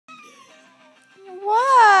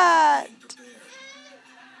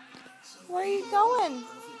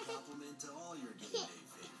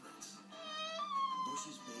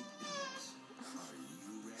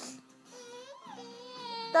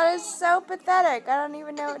That is so pathetic. I don't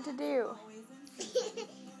even know what to do.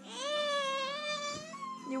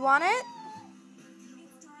 You want it?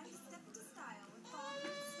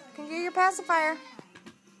 Can get your pacifier.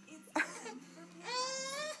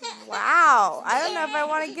 Wow. I don't know if I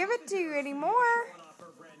want to give it to you anymore.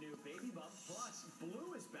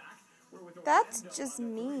 That's just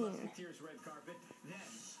mean.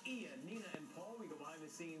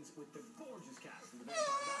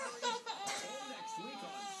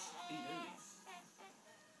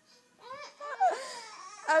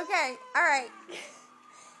 Okay, alright.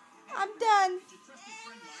 I'm done.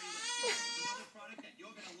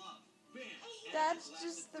 That's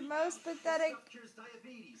just the most pathetic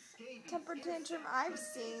temper tantrum I've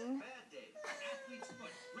seen.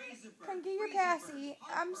 Come get your passy.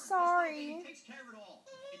 I'm sorry.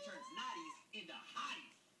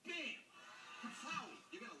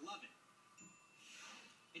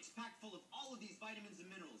 It's packed full of all of these vitamins and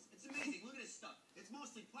minerals. It's amazing. Look at this stuff. It's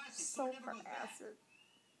mostly plastic, so it never goes acid.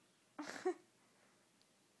 And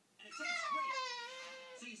it tastes great.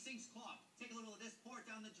 So your sink's clogged. Take a little of this, pour it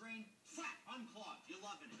down the drain. Flap, unclogged. You're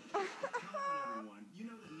loving it. Come on, everyone. You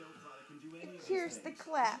know that no product can do any of Here's these the things.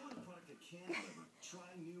 clap. If you want a product that can deliver, try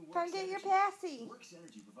new Works Come get your Energy. passy. Works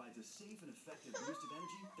Energy provides a safe and effective boost of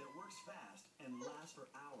energy that works fast and lasts for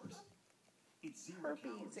hours. It's zero Herpes,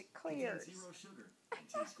 calories, it clears. contains zero sugar, and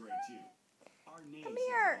tastes great too. Our name Come says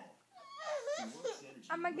it here. all. Works Energy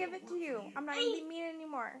I'm gonna give will it to work you. for you. I'm not gonna be mean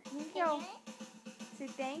anymore. Here you go. Say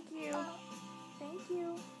thank you. Thank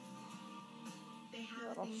you. They have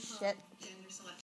Little things shit. called gender selection